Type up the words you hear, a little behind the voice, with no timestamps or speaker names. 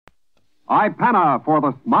Ipana for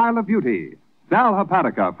the smile of beauty. Sal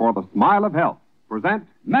Hepatica for the smile of health. Present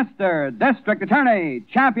Mr. District Attorney,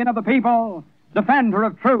 champion of the people, defender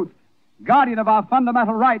of truth, guardian of our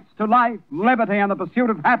fundamental rights to life, liberty, and the pursuit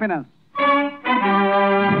of happiness.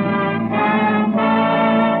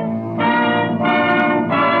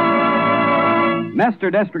 Mr.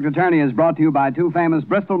 District Attorney is brought to you by two famous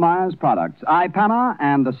Bristol-Myers products, Ipana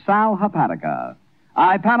and Sal Hepatica.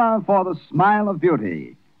 Ipana for the smile of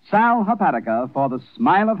beauty. Sal Hepatica for the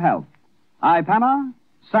smile of health. Ipana,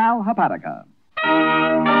 Sal Hepatica.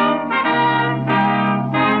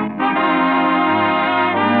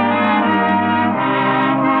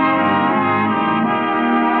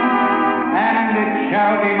 And it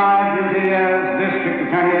shall be my duty as District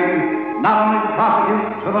Attorney not only to prosecute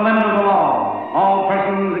to the limit of the law all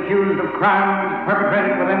persons accused of crimes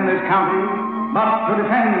perpetrated within this county, but to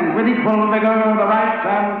defend with equal vigor the rights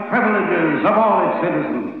and privileges of all its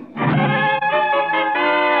citizens.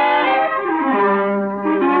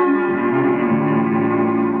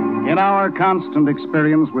 In our constant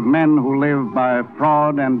experience with men who live by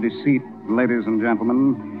fraud and deceit, ladies and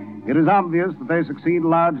gentlemen, it is obvious that they succeed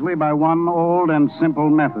largely by one old and simple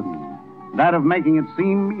method, that of making it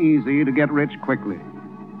seem easy to get rich quickly.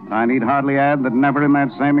 I need hardly add that never in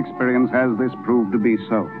that same experience has this proved to be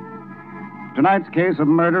so. Tonight's case of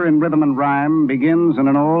murder in rhythm and rhyme begins in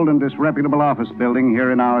an old and disreputable office building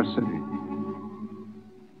here in our city.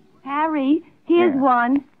 Harry, here's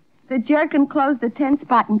one. The jerk enclosed the 10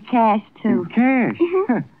 spot in cash, too. Cash?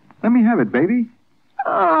 Let me have it, baby.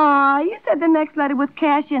 Aw, you said the next letter with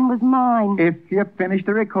cash in was mine. If you finish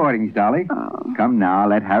the recordings, Dolly. Oh. Come now,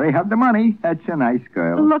 let Harry have the money. That's a nice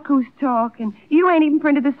girl. Look who's talking. You ain't even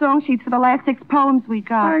printed the song sheets for the last 6 poems we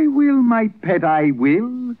got. I will, my pet, I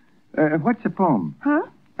will. What's the poem? Huh?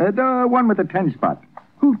 The one with the 10 spot.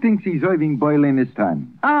 Who thinks he's Irving Boyle this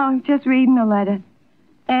time? Oh, just reading the letter.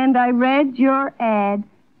 And I read your ad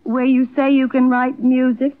where you say you can write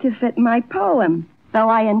music to fit my poem. So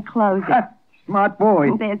I enclose it. Smart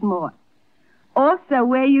boy. There's more. Also,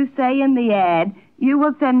 where you say in the ad, you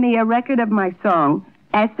will send me a record of my song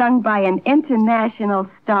as sung by an international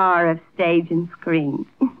star of stage and screen.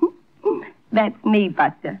 That's me,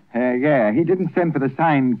 Buster. Yeah, he didn't send for the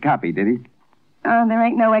signed copy, did he? Oh, there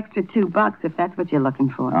ain't no extra $2 if that's what you're looking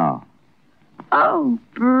for. Oh. Oh,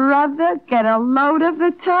 brother, get a load of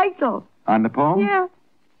the title. On the poem? Yeah.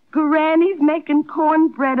 Granny's making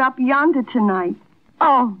cornbread up yonder tonight.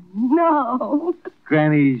 Oh, no.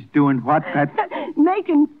 Granny's doing what, Pat?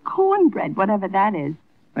 Making cornbread, whatever that is.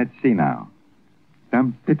 Let's see now.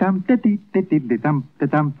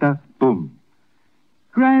 Dum-da-dum-da-dee-dee-dee-dum-da-dum-da. Boom.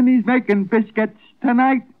 Granny's making biscuits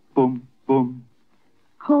tonight. Boom, boom.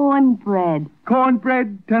 Cornbread.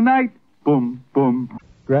 Cornbread tonight. Boom, boom.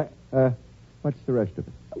 What's the rest of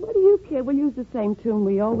it? What do you care? We'll use the same tune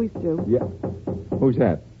we always do. Yeah. Who's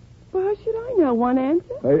that? Well, how should I know? One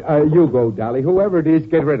answer? You go, Dolly. Whoever it is,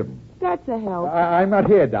 get rid of him. That's a help. I'm not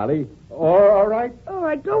here, Dolly. All right? All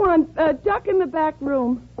right, go on. Duck in the back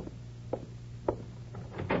room.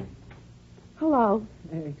 Hello.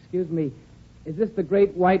 Excuse me. Is this the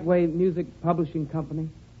Great White Way Music Publishing Company?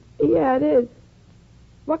 Yeah, it is.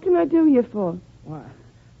 What can I do you for? Well,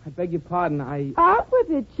 I beg your pardon. Out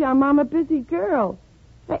with it, chum. I'm a busy girl.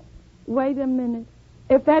 Hey, wait a minute.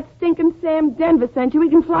 If that stinking Sam Denver sent you, he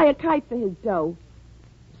can fly a kite for his dough.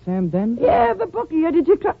 Sam Denver? Yeah, the bookie. Or did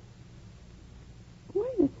you come?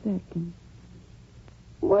 Wait a second.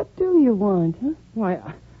 What do you want, huh? Why,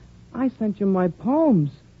 I sent you my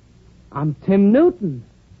poems. I'm Tim Newton.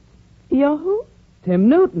 You're who? Tim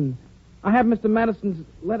Newton. I have Mr. Madison's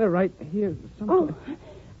letter right here. Oh,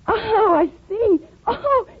 I see.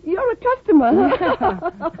 Oh, you're a customer.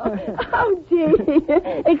 Oh, gee.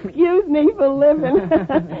 Excuse me for living.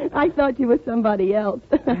 I thought you were somebody else.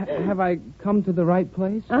 Have I come to the right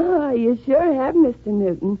place? Ah, you sure have, Mr.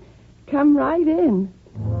 Newton. Come right in.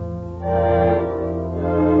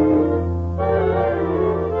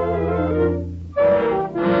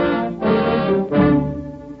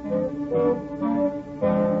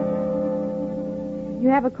 You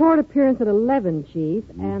have a court appearance at 11, Chief,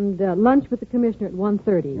 and lunch with the commissioner at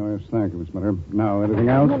 1:30. Oh, yes, thank you, Miss Miller. Now, anything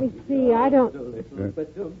else? Let me see. I don't... Heaven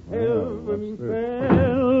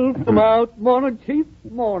fell from out morning, Chief.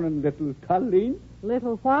 Morning, little Colleen.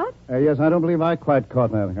 Little what? Yes, I don't believe I quite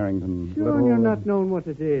caught that, Harrington. Sure, Little you're not knowing what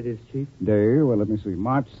a day it is, Chief. Day? Well, let me see.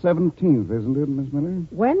 March 17th, isn't it, Miss Miller?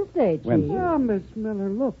 Wednesday, Chief. Wednesday. Ah, Miss Miller,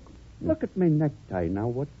 look. Look at my necktie now.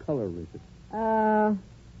 What color is it?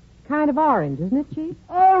 kind of orange, isn't it, Chief?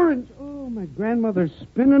 Orange! Oh, my grandmother's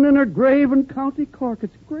spinning in her grave in County Cork.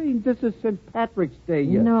 It's green. This is St. Patrick's Day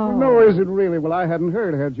yet. No. No, is it really? Well, I hadn't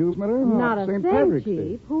heard, had you, Miller? Not a St. thing, Patrick's Chief.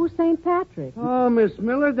 Day. Who's St. Patrick? Oh, Miss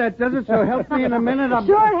Miller, that does it, so help me in a minute.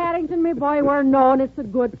 Sure, Haddington, me boy, we're known it's a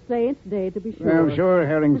good saint's day, to be sure. Well, sure,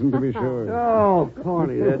 Harrington, to be sure. Oh,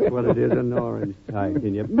 Corny, that's what it is, an orange tie.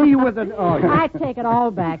 Can you? Me with an orange. I take it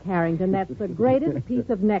all back, Harrington. That's the greatest piece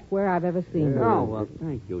of neckwear I've ever seen. Oh, well,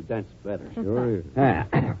 thank you. That's better. Sure is.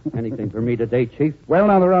 Anything for me today, Chief? Well,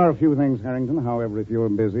 now, there are a few things, Harrington. However, if you're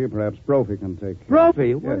busy, perhaps Brophy can take care.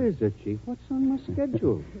 Brophy? What Yes. is it, Chief? What's on my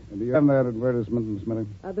schedule? Do you have that advertisement, Miss Miller?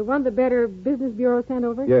 The one the Better Business Bureau sent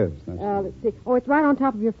over? Yes, that's Let's see. Oh, it's right on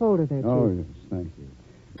top of your folder there, Chief. Oh, yes, thank you.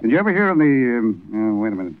 Did you ever hear of the,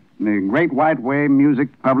 wait a minute, the Great White Way Music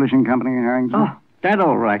Publishing Company, Harrington? Oh, that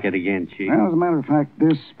old racket again, Chief. Well, as a matter of fact,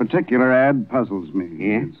 this particular ad puzzles me.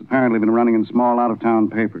 Yeah? It's apparently been running in small out-of-town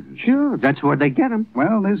papers. Sure, that's where they get 'em.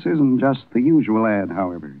 Well, this isn't just the usual ad,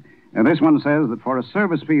 however. This one says that for a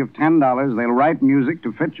service fee of $10, they'll write music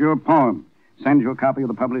to fit your poem, send you a copy of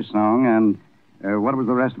the published song, and what was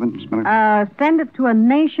the rest of it, Miss Miller? Send it to a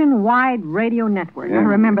nationwide radio network. Yeah. I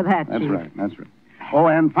remember that, That's Chief. right, that's right. Oh,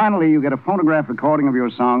 and finally, you get a phonograph recording of your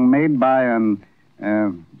song made by an,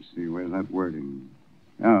 let's see, where's that wording?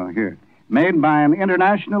 Oh, here. Made by an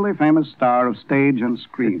internationally famous star of stage and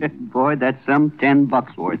screen. Boy, that's some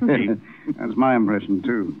 $10 worth, Chief. That's my impression,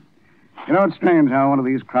 too. You know, it's strange how one of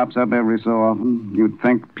these crops up every so often. You'd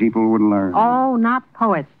think people would learn. Oh, not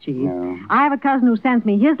poets, Chief. No. I have a cousin who sends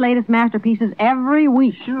me his latest masterpieces every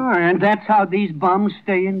week. Sure, and that's how these bums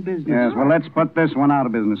stay in business. Yes, well, let's put this one out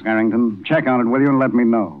of business, Harrington. Check on it, will you, and let me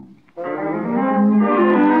know.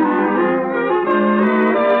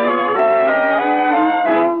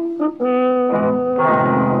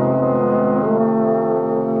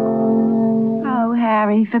 Oh,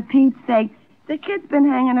 Harry, for Pete's sake. The kid's been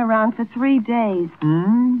hanging around for 3 days.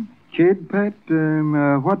 Kid, Pet?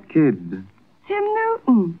 What kid? Tim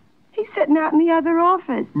Newton. He's sitting out in the other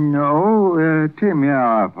office. No, Tim,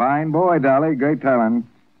 yeah. Fine boy, Dolly. Great talent.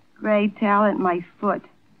 Great talent, my foot.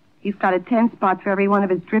 He's got a 10 spot for every one of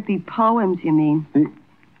his drippy poems, you mean?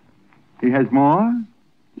 He has more?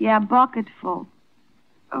 Yeah, bucketful.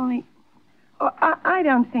 Only, I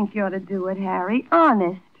don't think you ought to do it, Harry.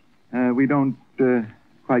 Honest. We don't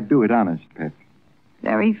quite do it honest, Pet.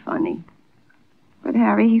 Very funny. But,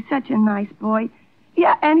 Harry, he's such a nice boy.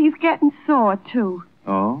 Yeah, and he's getting sore, too.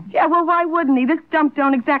 Oh? Yeah, well, why wouldn't he? This dump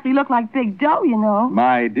don't exactly look like big dough, you know.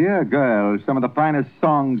 My dear girl, some of the finest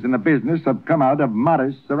songs in the business have come out of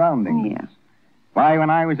modest surroundings. Yeah. Why, when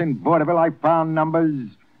I was in vaudeville, I found numbers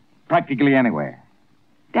practically anywhere.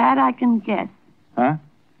 That I can guess. Huh?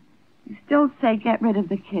 You still say get rid of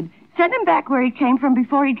the kid. Send him back where he came from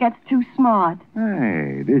before he gets too smart.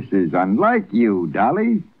 Hey, this is unlike you,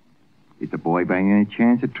 Dolly. Is the boy by any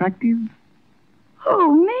chance attractive?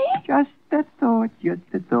 Who, me? Just a thought, just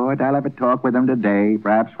a thought. I'll have a talk with him today.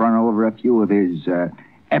 Perhaps run over a few of his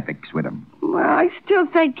epics with him. Well, I still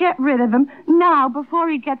say get rid of him now before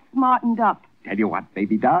he gets smartened up. Tell you what,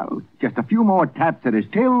 baby doll. Just a few more taps at his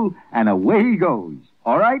till, and away he goes.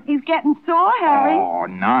 All right? He's getting sore, Harry. Oh,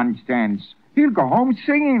 nonsense. He'll go home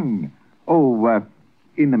singing. Oh,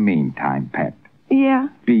 in the meantime, Pet, Yeah?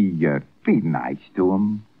 be nice to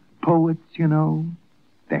him. Poets, you know,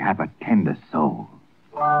 they have a tender soul.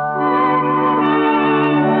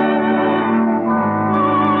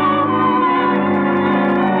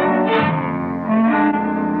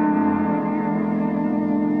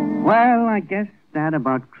 Well, I guess that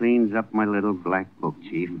about cleans up my little black book,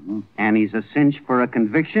 Chief. Mm-hmm. And he's a cinch for a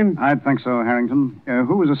conviction. I'd think so, Harrington.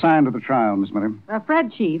 Who was assigned to the trial, Miss Miller?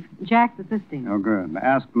 Fred, Chief. Jack's assisting. Oh, good.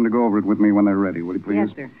 Ask them to go over it with me when they're ready, will you please? Yes,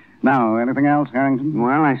 sir. Now, anything else, Harrington?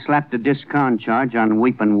 Well, I slapped a discon charge on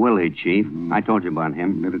Weepin' Willie, Chief. I told you about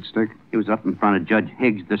him. Did it stick? He was up in front of Judge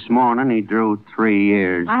Higgs this morning. He drew 3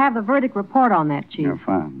 years. I have the verdict report on that, Chief. Yeah,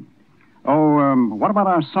 fine. Oh, what about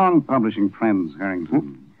our song publishing friends,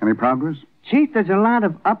 Harrington? Any progress? Chief, there's a lot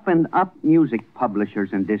of up-and-up music publishers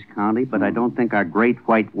in this county, but I don't think our Great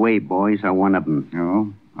White Way boys are one of them.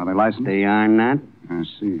 Oh? Are they licensed? They are not. I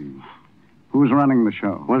see. Who's running the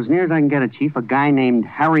show? Well, as near as I can get it, Chief, a guy named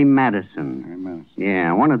Harry Madison. Harry Madison.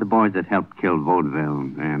 Yeah, one of the boys that helped kill vaudeville.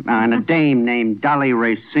 And a dame named Dolly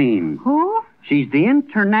Racine. Who? She's the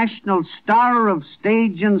international star of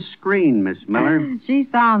stage and screen, Miss Miller. She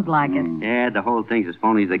sounds like it. Yeah, the whole thing's as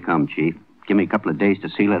phony as they come, Chief. Give me a couple of days to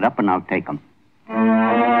seal it up, and I'll take 'em.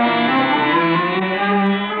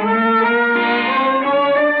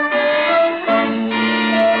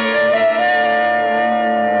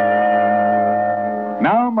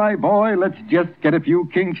 Now my boy, let's just get a few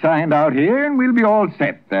kinks ironed out here, and we'll be all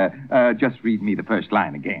set. Just read me the first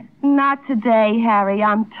line again. Not today, Harry.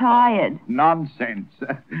 I'm tired. Nonsense.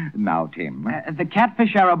 Now, Tim. The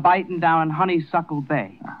catfish are a-biting down in Honeysuckle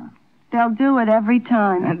Bay. They'll do it every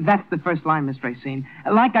time. That's the first line, Miss Racine.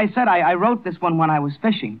 Like I said, I wrote this one when I was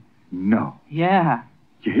fishing. No. Yeah.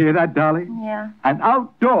 Did you hear that, Dolly? Yeah. An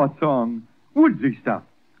outdoor song. Woodsy stuff.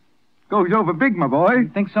 Goes over big, my boy. You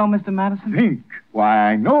think so, Mr. Madison? Think?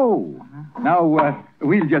 Why, I know. Now,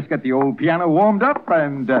 we'll just get the old piano warmed up,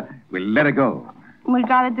 and we'll let it go. We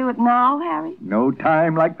gotta do it now, Harry? No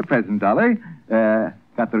time like the present, Dolly.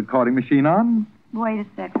 Got the recording machine on? Wait a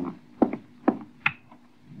second.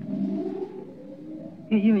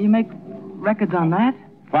 You make records on that?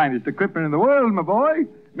 Finest equipment in the world, my boy.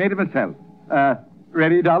 Made it myself.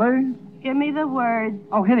 Ready, Dolly? Give me the words.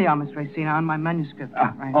 Oh, here they are, Miss Racine, on my manuscript.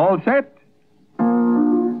 Right. All set?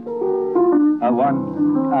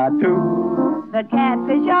 1, 2. The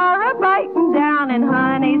catfish are a-biting down in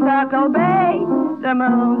Honeysuckle Bay. The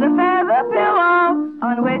moon's a feather pillow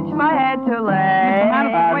on which my head to lay.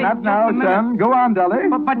 Wait, Not just now, a minute. son. Go on, Dolly.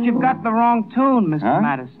 But you've got the wrong tune, Mr. Huh?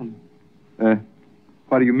 Madison.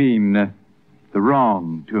 What do you mean, the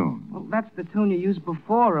wrong tune? Well, that's the tune you used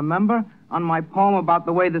before, remember? On my poem about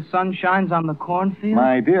the way the sun shines on the cornfield?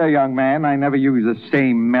 My dear young man, I never use the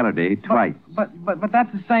same melody twice. But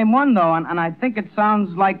that's the same one, though, and I think it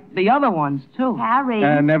sounds like the other ones, too. Harry.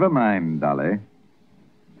 Never mind, Dolly.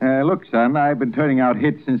 Look, son, I've been turning out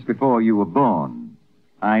hits since before you were born.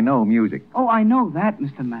 I know music. Oh, I know that,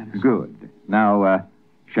 Mr. Madison. Good. Now,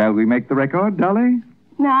 shall we make the record, Dolly?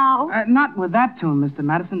 Now. Not with that tune, Mr.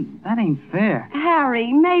 Madison. That ain't fair.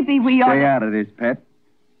 Harry, maybe we ought Stay to... out of this, pet.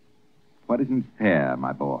 What isn't fair,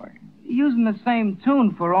 my boy? Using the same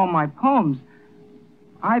tune for all my poems.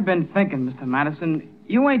 I've been thinking, Mr. Madison,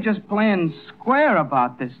 you ain't just playing square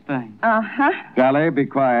about this thing. Uh-huh. Dolly, be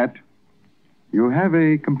quiet. You have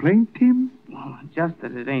a complaint, Tim? Well, just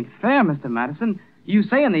that it ain't fair, Mr. Madison. You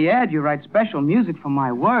say in the ad you write special music for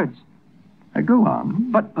my words. Go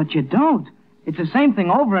on. But you don't. It's the same thing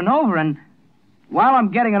over and over, and while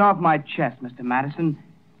I'm getting it off my chest, Mr. Madison,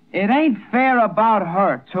 it ain't fair about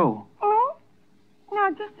her, too. Oh? Now,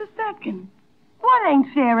 just a second. What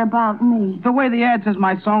ain't fair about me? The way the ad says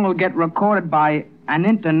my song will get recorded by an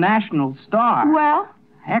international star. Well?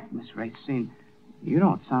 Heck, Miss Racine, you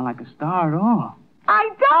don't sound like a star at all. I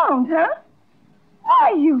don't, huh?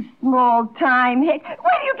 Why, you small-time hick.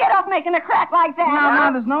 Where do you get off making a crack like that?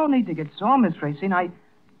 Now, there's no need to get sore, Miss Racine.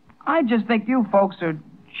 I just think you folks are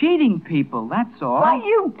cheating people, that's all. Why,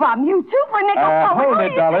 you bum, you two-for-nickel Hold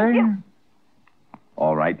it, Dolly.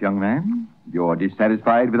 All right, young man. You're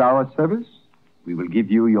dissatisfied with our service? We will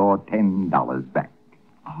give you your $10 back.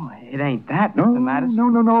 Oh, it ain't that, No, Mr. Madison.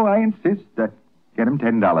 no, I insist. Get him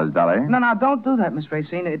 $10, Dolly. No, don't do that, Miss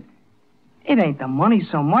Racine. It ain't the money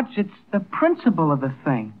so much, it's the principle of the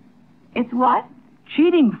thing. It's what?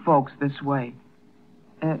 Cheating folks this way.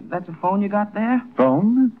 That's a phone you got there?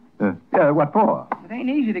 Phone? What for? It ain't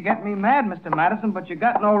easy to get me mad, Mr. Madison, but you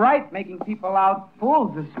got no right making people out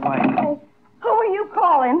fools this way. Oh, who are you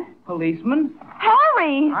calling? Policeman?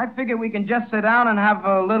 Harry! I figure we can just sit down and have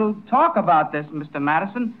a little talk about this, Mr.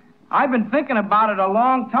 Madison. I've been thinking about it a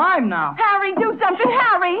long time now. Harry, do something,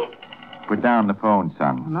 Harry! Put down the phone,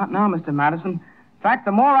 son. Not now, Mr. Madison. In fact,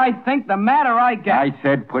 the more I think, the madder I get. I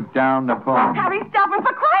said put down the phone. Harry, stop him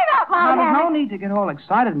for crying out loud, Now, there's no Harry! need to get all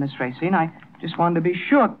excited, Miss Racine. I just wanted to be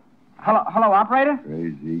sure. Hello, operator?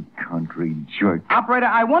 Crazy country jerk. Operator,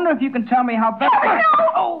 I wonder if you can tell me how best... Harry, no!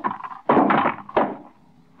 Oh!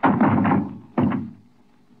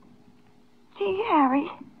 Gee, Harry.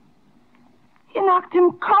 You knocked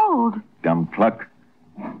him cold. Dumb cluck.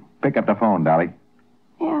 Pick up the phone, Dolly.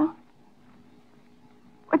 Yeah.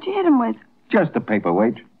 What'd you hit him with? Just a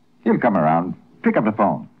paperweight. He'll come around. Pick up the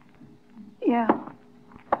phone. Yeah.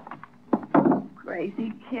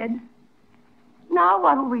 Crazy kid. Now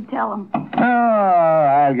what'll we tell him? Oh,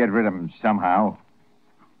 I'll get rid of him somehow.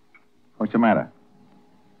 What's the matter?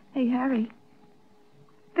 Hey, Harry.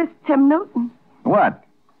 This Tim Newton. What?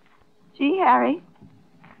 Gee, Harry.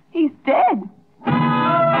 He's dead.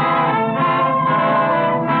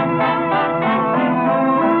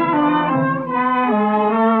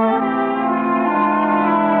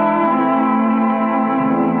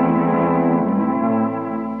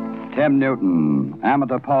 Tim Newton,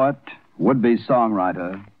 amateur poet, would-be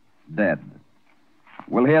songwriter, dead.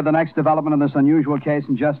 We'll hear the next development in this unusual case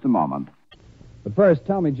in just a moment. But first,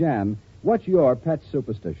 tell me, Jan, what's your pet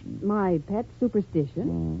superstition? My pet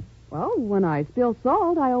superstition? Well, when I spill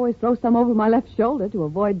salt, I always throw some over my left shoulder to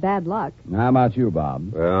avoid bad luck. How about you,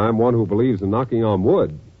 Bob? I'm one who believes in knocking on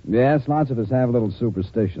wood. Yes, lots of us have little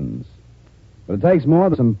superstitions. But it takes more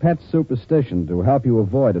than some pet superstition to help you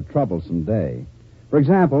avoid a troublesome day. For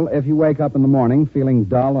example, if you wake up in the morning feeling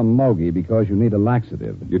dull and logy because you need a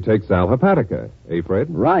laxative. You take Sal Hepatica, eh, Fred?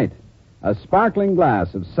 Right. A sparkling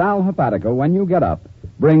glass of Sal Hepatica when you get up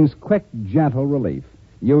brings quick, gentle relief,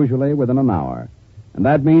 usually within an hour. And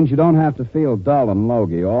that means you don't have to feel dull and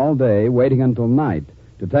logy all day waiting until night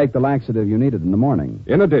to take the laxative you needed in the morning.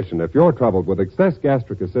 In addition, if you're troubled with excess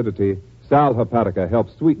gastric acidity, Sal Hepatica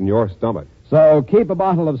helps sweeten your stomach. So keep a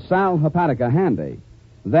bottle of Sal Hepatica handy.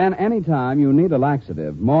 Then anytime you need a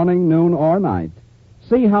laxative, morning, noon, or night,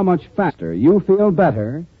 see how much faster you feel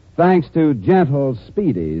better thanks to gentle,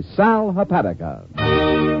 speedy Sal Hepatica.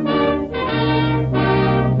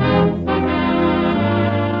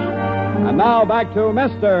 And now back to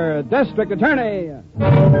Mr. District Attorney.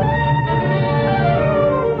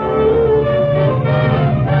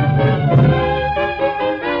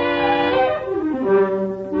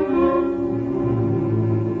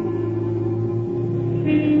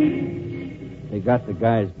 They got the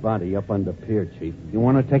guy's body up on the pier, Chief. You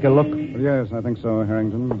want to take a look? Yes, I think so,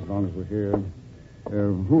 Harrington, as long as we're here.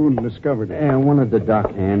 Who discovered it? One of the dock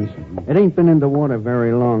hands. It ain't been in the water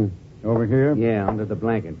very long. Over here? Yeah, under the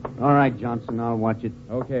blanket. All right, Johnson, I'll watch it.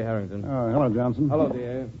 Okay, Harrington. Hello, Johnson. Hello,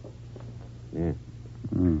 dear. Yeah.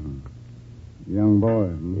 Young boy.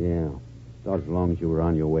 Hmm? Yeah. Thought as long as you were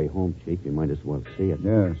on your way home, Chief, you might as well see it.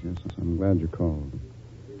 Yes, I'm glad you called.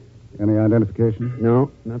 Any identification? No,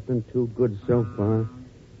 nothing too good so far.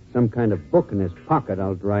 Some kind of book in his pocket.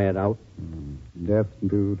 I'll dry it out. Death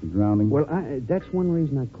due to drowning? Well, that's one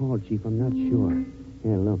reason I called, Chief. I'm not sure.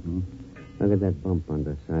 Here, look. Look at that bump on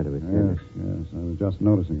the side of his head. Yes, I was just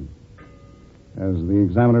noticing it. Has the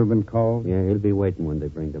examiner been called? Yeah, he'll be waiting when they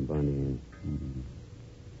bring the body in.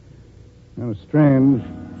 Kind of strange.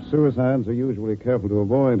 Suicides are usually careful to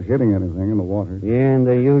avoid hitting anything in the water. Yeah, and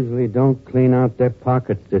they usually don't clean out their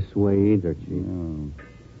pockets this way either, Chief. No.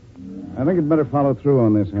 I think you'd better follow through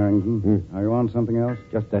on this, Harrington. Are you on something else?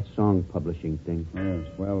 Just that song publishing thing. Yes,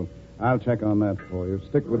 well, I'll check on that for you.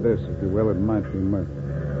 Stick with this, if you will. It might be murder.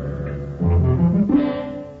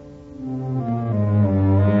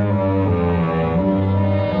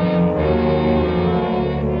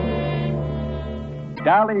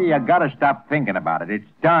 Dolly, you gotta stop thinking about it. It's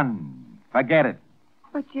done. Forget it.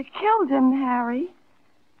 But you killed him, Harry.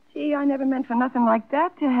 Gee, I never meant for nothing like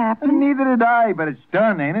that to happen. And neither did I, but it's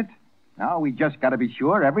done, ain't it? Now we just gotta be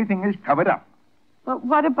sure everything is covered up. But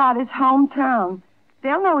what about his hometown?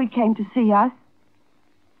 They'll know he came to see us.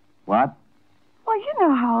 What? Well, you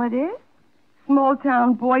know how it is. Small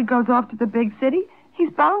town boy goes off to the big city.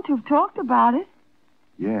 He's bound to have talked about it.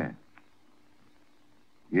 Yeah.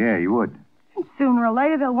 Yeah, he would. And sooner or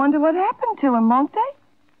later they'll wonder what happened to him, won't they?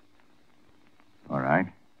 All right.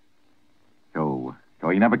 So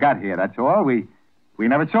he never got here, that's all. We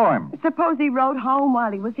never saw him. Suppose he rode home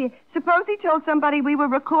while he was here. Suppose he told somebody we were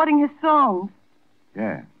recording his songs.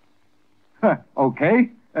 Yeah. Okay.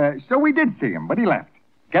 So we did see him, but he left.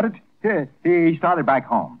 Get it? He started back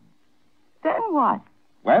home. Then what?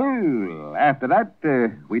 Well, after that,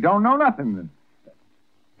 we don't know nothing.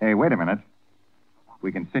 Hey, wait a minute.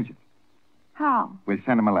 We can cinch it. How? We'll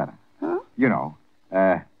send him a letter. Huh? You know,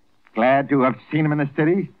 glad to have seen him in the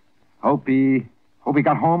city. Hope he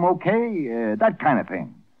got home okay. That kind of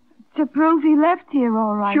thing. To prove he left here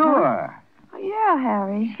all right. Sure. Huh? Yeah,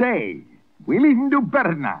 Harry. Say, we'll even do better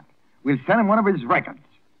than that. We'll send him one of his records.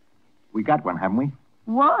 We got one, haven't we?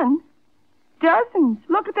 One? Dozens.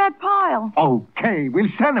 Look at that pile. Okay, we'll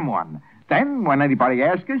send him one. Then, when anybody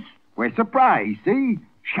asks us, we're surprised, see?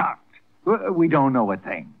 Shocked. We don't know a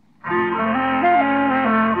thing.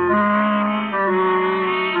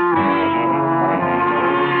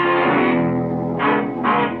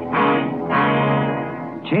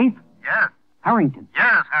 Chief? Yes. Harrington.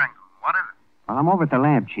 Yes, Harrington. What is it? Well, I'm over at the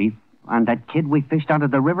lab, Chief. On that kid we fished out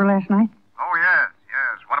of the river last night? Oh, yes.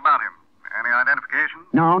 What about him? Any identification?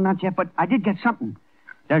 No, not yet, but I did get something.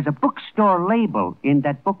 There's a bookstore label in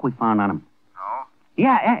that book we found on him. Oh?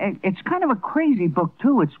 Yeah, it's kind of a crazy book,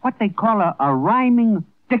 too. It's what they call a rhyming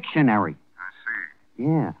dictionary. I see.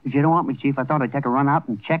 Yeah. If you don't want me, Chief, I thought I'd take a run out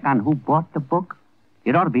and check on who bought the book.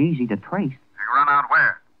 It ought to be easy to trace. You run out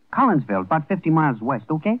where? Collinsville, about 50 miles west,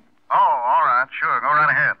 okay? Oh, all right. Sure. Go right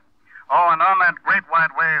ahead. Oh, and on that Great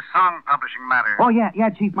White Way song publishing matter. Oh, yeah,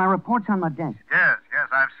 Chief. My report's on my desk. Yes,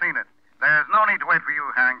 I've seen it. There's no need to wait for you,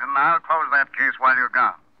 Harrington. I'll close that case while you're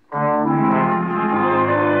gone.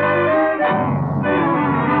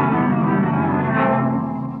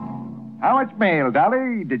 How much mail,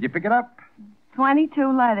 Dolly? Did you pick it up?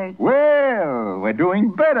 22 letters. Well, we're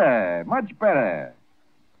doing better. Much better.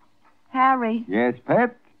 Harry. Yes,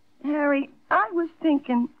 Pet? Harry, I was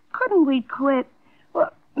thinking, couldn't we quit?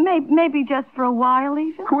 Well, maybe just for a while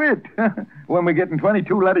even. Quit? When we're getting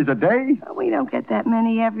 22 letters a day? We don't get that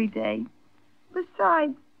many every day.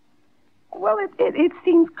 Besides, well, it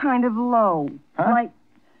seems kind of low. Huh?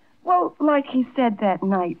 Like he said that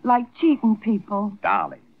night, like cheating people.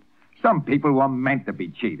 Dolly, some people were meant to be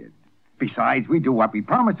cheated. Besides, we do what we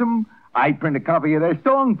promise them. I print a copy of their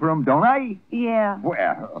song for them, don't I? Yeah.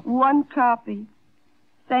 Well. One copy.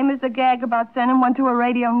 Same as the gag about sending one to a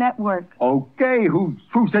radio network. Okay, who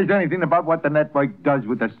says anything about what the network does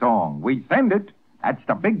with the song? We send it. That's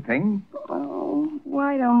the big thing. Oh,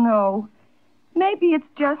 I don't know. Maybe it's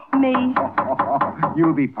just me.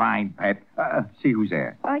 You'll be fine, Pet. See who's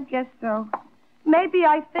there. I guess so. Maybe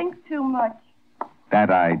I think too much. That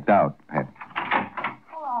I doubt, Pet.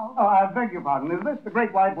 Hello. Oh, I beg your pardon. Is this the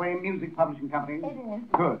Great White Way Music Publishing Company? It is.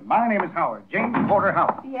 Good. My name is Howard. James Porter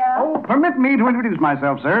Howard. Yeah? Oh, permit me to introduce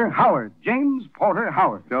myself, sir. Howard. James Porter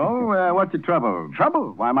Howard. So, what's the trouble?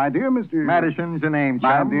 Trouble? Why, my dear Mr. Madison's the name,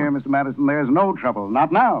 My chum. dear Mr. Madison, there's no trouble.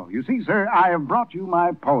 Not now. You see, sir, I have brought you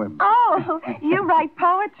my poem. Oh, you write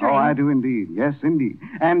poetry. Oh, I do indeed. Yes, indeed.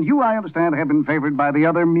 And you, I understand, have been favored by the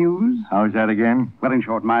other muse? How's that again? Well, in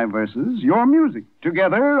short, my verses, your music.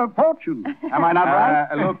 Together, a fortune. Am I not right?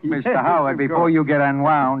 Look, Mr. Howard, before you get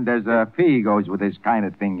unwound, there's a fee goes with this kind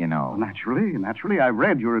of thing, you know. Naturally. I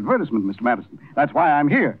read your advertisement, Mr. Madison. That's why I'm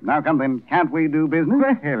here. Now, come then, can't we do business?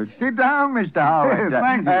 Well, sit down, Mr. Howard.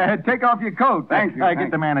 Thank you. Take off your coat. Thank you.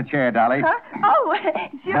 Get the man a chair, Dolly. Huh? Oh,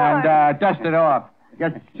 sure. And dust it off.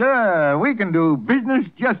 Yes, sir. We can do business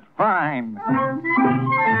just fine.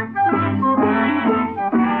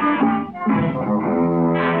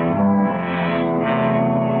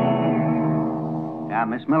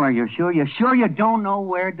 Miss Miller, you're sure you don't know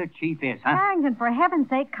where the chief is, huh? Harrington, for heaven's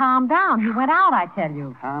sake, calm down. He went out, I tell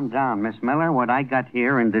you. Calm down, Miss Miller. What I got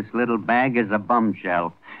here in this little bag is a bum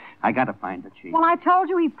shell. I got to find the chief. Well, I told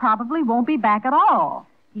you he probably won't be back at all.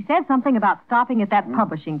 He said something about stopping at that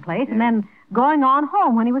publishing place and then going on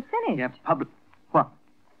home when he was finished. Yeah, What?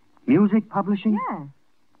 Music publishing? Yeah.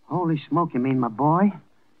 Holy smoke, you mean my boy?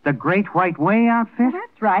 The Great White Way outfit? Well,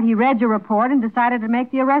 that's right. He read your report and decided to make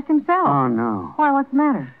the arrest himself. Oh, no. Why, what's the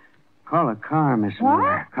matter? Call a car, Miss What?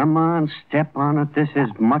 Miller. Come on, step on it. This is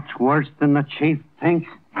much worse than the chief thinks.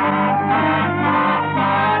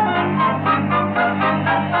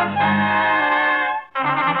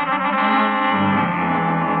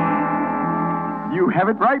 You have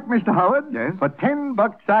it right, Mr. Howard. Yes? For $10,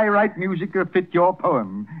 I write music to fit your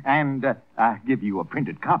poem, and I give you a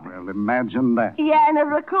printed copy. Well, imagine that. Yeah, and a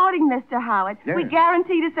recording, Mr. Howard. Yes. We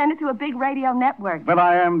guarantee to send it to a big radio network. But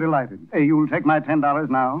I am delighted. Hey, you'll take my $10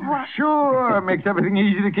 now? Sure, makes everything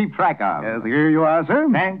easy to keep track of. Yes, here you are, sir.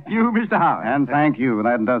 Thank you, Mr. Howard. And thank you.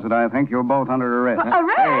 That does it. I think you're both under arrest.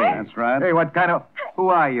 Arrest? That's right. Hey, what kind of... Who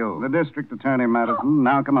are you? The district attorney, Madison.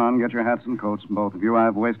 Now, come on, get your hats and coats, both of you.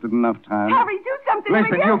 I've wasted enough time. Harry, do something.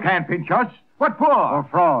 Listen, will you can't pinch us. What for? For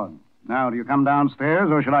fraud. Now, do you come downstairs,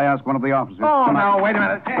 or should I ask one of the officers? Oh, Come now, on. wait a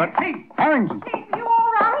minute. But, Harrington. Chief, you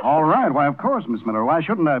all right? All right. Why, of course, Miss Miller. Why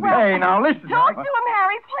shouldn't I be? Hey, now, listen. Talk to him,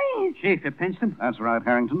 Harry, please. Chief, you pinched him? That's right,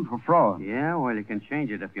 Harrington, for fraud. Yeah, well, you can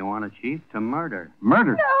change it if you want to, Chief, to murder.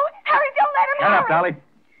 Murder. No, Harry, don't let him. Shut up, Harry. Dolly.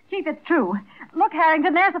 Chief, it's true. Look,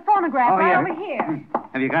 Harrington, there's a phonograph right over here.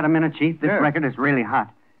 Have you got a minute, Chief? This Yes. record is really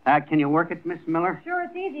hot. Can you work it, Miss Miller? Sure,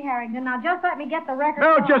 it's easy, Harrington. Now, just let me get the record.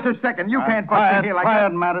 No, going. just a second. You can't bust Quiet, in here like quiet,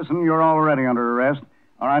 that. Madison. You're already under arrest.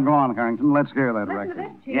 All right, go on, Harrington. Let's hear that Listen record. to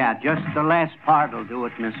this, Chief. Yeah, just the last part will do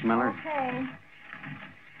it, Miss Miller. Okay.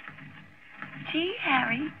 Gee,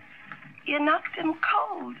 Harry, you knocked him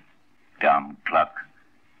cold. Dumb cluck.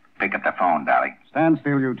 Pick up the phone, Dolly. Stand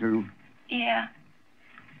still, you two. Yeah.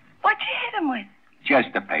 What'd you hit him with?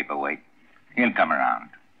 Just a paperweight. He'll come around.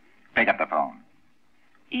 Pick up the phone.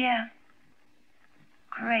 Yeah.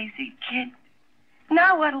 Crazy kid.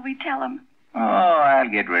 Now what'll we tell him? Oh, I'll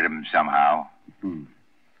get rid of him somehow.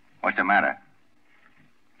 What's the matter?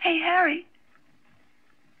 Hey, Harry.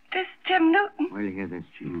 This Tim Newton. Wait till you hear this,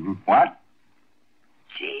 Chief. What?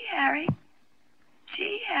 Gee, Harry.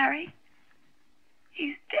 Gee, Harry.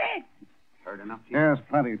 He's dead. Heard enough, Chief? Yes,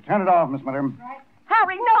 plenty. Turn it off, Miss Miller.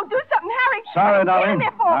 Harry, no, do something, Harry. Sorry, What are you Dolly. in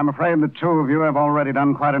there for? I'm afraid the two of you have already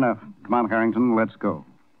done quite enough. Come on, Harrington, let's go.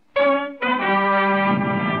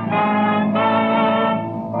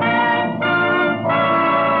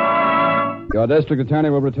 Your district attorney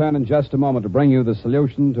will return in just a moment to bring you the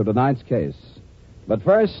solution to tonight's case. But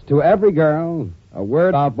first, to every girl, a word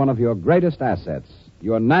about one of your greatest assets,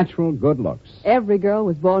 your natural good looks. Every girl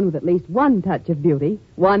was born with at least one touch of beauty,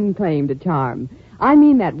 one claim to charm. I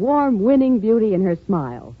mean that warm, winning beauty in her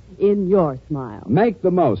smile, in your smile. Make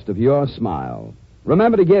the most of your smile.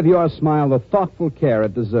 Remember to give your smile the thoughtful care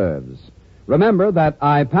it deserves. Remember that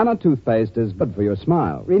iPana toothpaste is good for your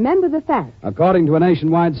smile. Remember the fact. According to a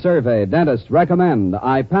nationwide survey, dentists recommend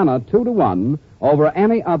iPana 2-to-1 over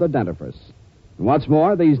any other dentifrice. And what's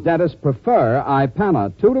more, these dentists prefer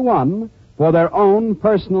iPana 2-to-1 for their own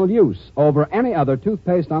personal use over any other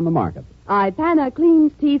toothpaste on the market. iPana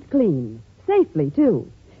cleans teeth clean, safely,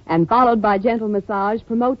 too. And followed by gentle massage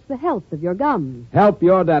promotes the health of your gums. Help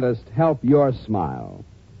your dentist help your smile.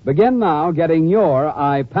 Begin now getting your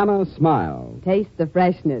iPana smile. Taste the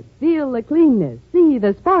freshness, feel the cleanness, see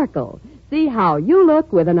the sparkle. See how you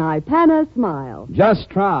look with an iPana smile. Just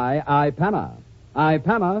try iPana.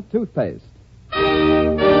 iPana toothpaste.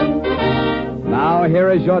 Now here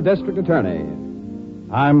is your district attorney.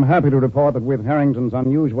 I'm happy to report that with Harrington's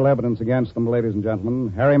unusual evidence against them, ladies and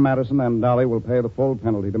gentlemen, Harry Madison and Dolly will pay the full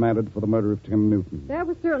penalty demanded for the murder of Tim Newton. That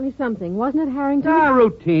was certainly something, wasn't it, Harrington?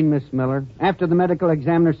 Routine, Miss Miller. After the medical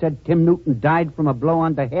examiner said Tim Newton died from a blow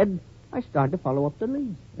on the head, I started to follow up the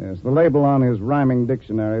lead. Yes, the label on his rhyming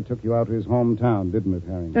dictionary took you out to his hometown, didn't it,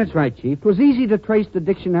 Harrington? That's right, Chief. It was easy to trace the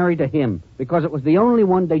dictionary to him because it was the only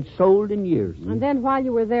one they'd sold in years. And then while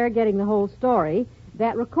you were there getting the whole story,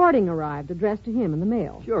 that recording arrived addressed to him in the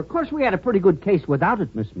mail. Sure, of course we had a pretty good case without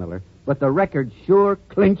it, Miss Miller, but the record sure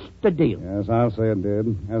clinched the deal. Yes, I'll say it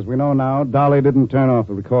did. As we know now, Dolly didn't turn off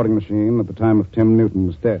the recording machine at the time of Tim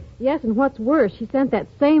Newton's death. Yes, and what's worse, she sent that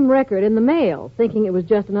same record in the mail, thinking it was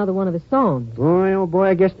just another one of his songs. Boy, oh boy,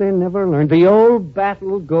 I guess they never learned. The old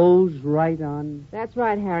battle goes right on. That's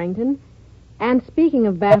right, Harrington. And speaking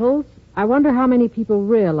of battles, I wonder how many people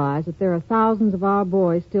realize that there are thousands of our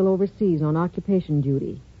boys still overseas on occupation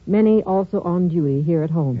duty. Many also on duty here at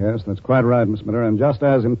home. Yes, that's quite right, Miss Miller. And just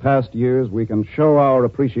as in past years, we can show our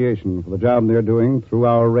appreciation for the job they're doing through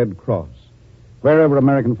our Red Cross. Wherever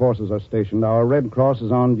American forces are stationed, our Red Cross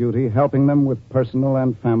is on duty helping them with personal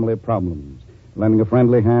and family problems, lending a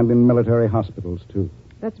friendly hand in military hospitals, too.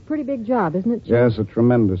 That's a pretty big job, isn't it, Chief? Yes, a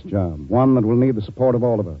tremendous job. One that will need the support of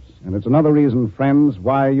all of us. And it's another reason, friends,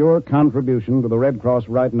 why your contribution to the Red Cross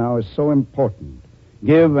right now is so important.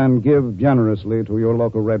 Give and give generously to your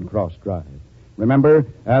local Red Cross drive. Remember,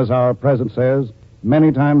 as our president says,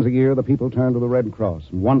 many times a year the people turn to the Red Cross.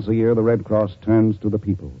 And once a year the Red Cross turns to the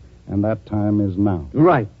people. And that time is now.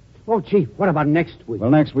 Right. Oh, Chief, what about next week?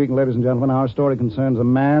 Well, next week, ladies and gentlemen, our story concerns a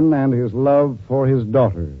man and his love for his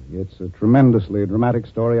daughter. It's a tremendously dramatic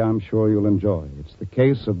story I'm sure you'll enjoy. It's the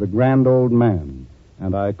case of the grand old man,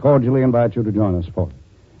 and I cordially invite you to join us for it.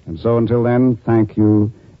 And so until then, thank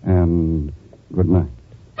you and good night.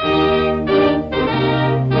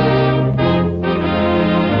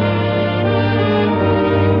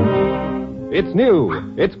 It's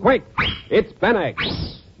new. It's quick. It's Benex.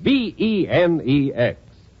 Benex.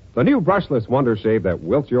 The new brushless wonder shave that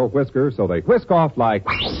wilts your whiskers so they whisk off like...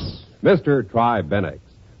 Mr. Try Benex.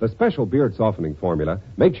 The special beard softening formula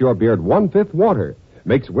makes your beard 1/5 water.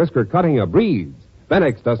 Makes whisker cutting a breeze.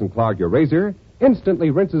 Benex doesn't clog your razor. Instantly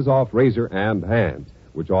rinses off razor and hands.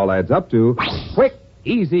 Which all adds up to quick,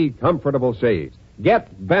 easy, comfortable shaves.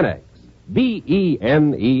 Get Benex.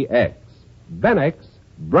 Benex. Benex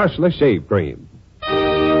Brushless Shave Cream.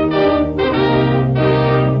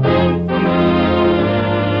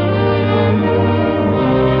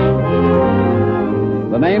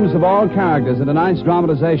 The names of all characters in tonight's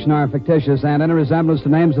dramatization are fictitious, and any resemblance to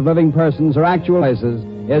names of living persons or actual places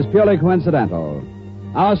is purely coincidental.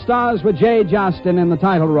 Our stars were Jay Justin in the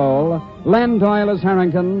title role, Len Doyle as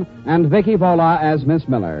Harrington, and Vicky Vola as Miss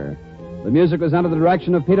Miller. The music was under the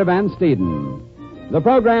direction of Peter Van Steeden. The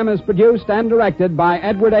program is produced and directed by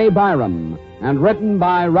Edward A. Byron and written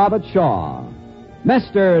by Robert Shaw.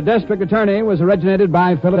 Mr. District Attorney was originated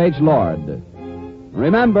by Philip H. Lord.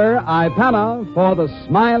 Remember, iPana for the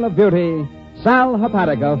smile of beauty, Sal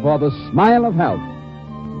Hepatica for the smile of health.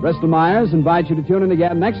 Bristol Myers invites you to tune in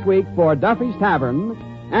again next week for Duffy's Tavern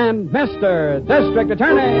and Mr. District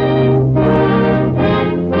Attorney.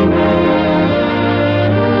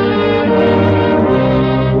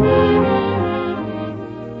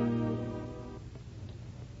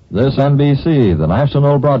 This NBC, the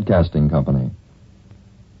National Broadcasting Company.